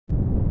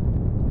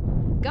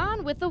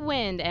Down with the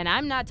Wind, and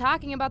I'm not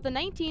talking about the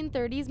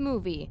 1930s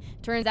movie.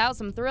 Turns out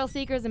some thrill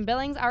seekers in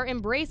Billings are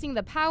embracing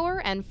the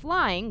power and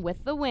flying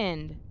with the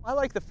wind. I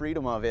like the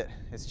freedom of it.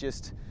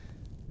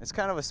 It's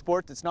kind of a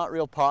sport that's not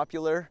real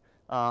popular.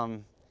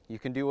 You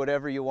can do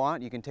whatever you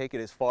want. You can take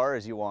it as far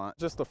as you want.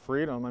 Just the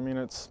freedom. I mean,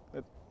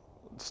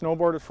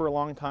 snowboarded for a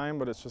long time,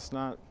 but it's just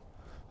not,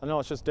 I know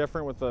it's just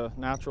different with the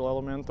natural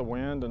element, the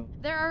wind. And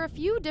there are a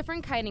few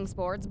different kiting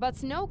sports, but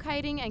snow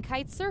kiting and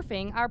kite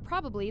surfing are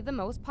probably the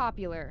most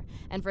popular.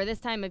 And for this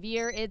time of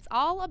year, it's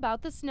all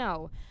about the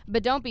snow.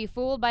 But don't be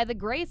fooled by the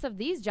grace of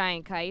these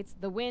giant kites.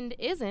 The wind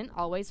isn't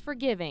always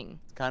forgiving.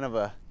 It's kind of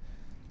a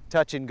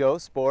touch and go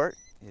sport.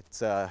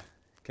 It's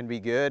can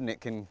be good and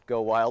it can go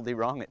wildly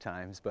wrong at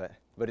times, but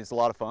it's a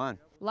lot of fun.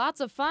 Lots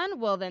of fun?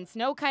 Well, then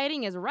snow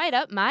kiting is right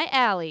up my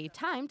alley.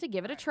 Time to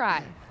give it a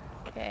try.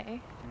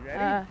 Okay. You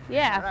ready?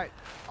 Yeah. All right.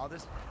 I'll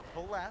just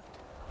pull left.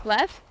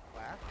 Left?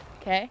 Left.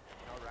 Okay.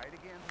 Now right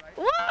again. Right.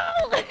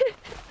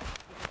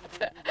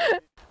 Whoa!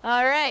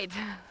 All right.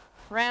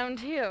 Round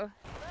 2.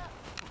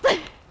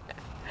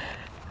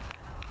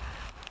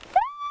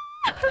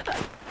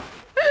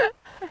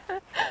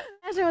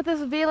 Imagine what this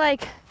would be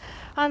like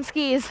on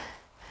skis.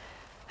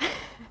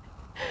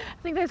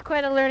 I think there's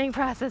quite a learning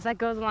process that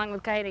goes along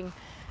with kiting.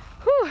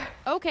 Whew.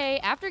 Okay,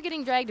 after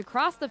getting dragged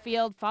across the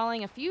field,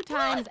 falling a few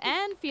times,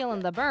 and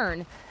feeling the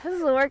burn, This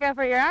is a workout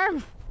for your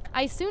arms.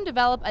 I soon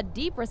develop a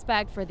deep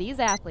respect for these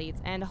athletes,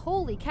 and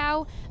holy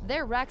cow,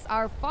 their wrecks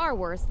are far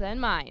worse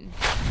than mine.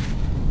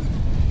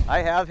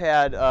 I have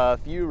had a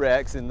few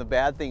wrecks, and the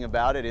bad thing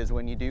about it is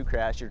when you do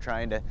crash, you're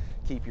trying to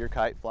keep your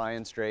kite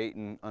flying straight,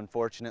 and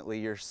unfortunately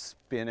you're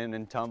spinning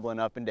and tumbling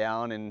up and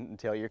down, and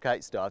until your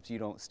kite stops, you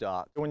don't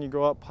stop. when you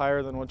go up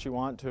higher than what you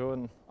want to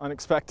and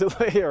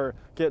unexpectedly or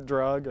get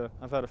drug,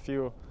 I've had a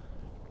few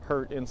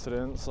hurt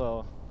incidents,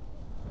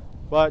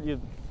 but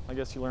I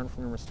guess you learn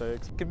from your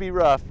mistakes. It can be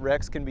rough,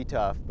 wrecks can be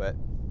tough, but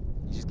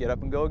you just get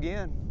up and go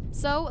again.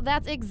 So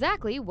that's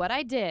exactly what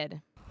I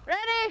did.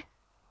 Ready?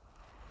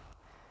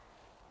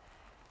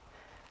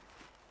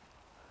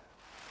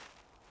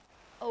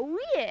 Oh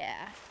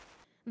yeah.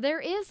 There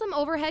is some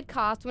overhead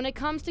cost when it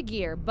comes to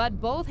gear,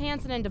 but both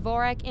Hansen and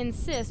Dvorak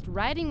insist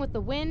riding with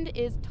the wind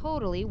is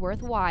totally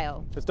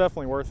worthwhile. It's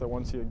definitely worth it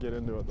once you get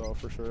into it though,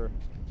 for sure.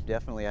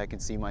 Definitely I can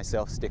see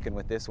myself sticking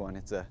with this one.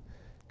 It's a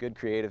good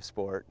creative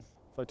sport.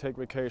 If I take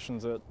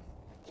vacations, it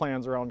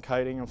plans around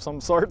kiting of some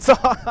sorts.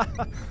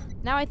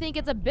 Now I think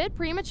it's a bit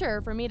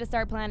premature for me to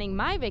start planning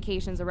my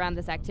vacations around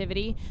this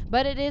activity,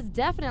 but it is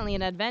definitely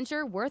an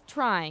adventure worth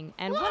trying,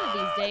 and one of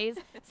these days,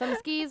 some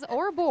skis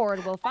or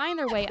board will find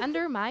their way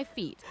under my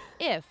feet,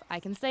 if I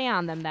can stay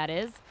on them, that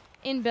is.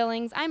 In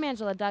Billings, I'm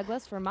Angela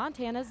Douglas for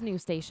Montana's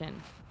News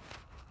Station.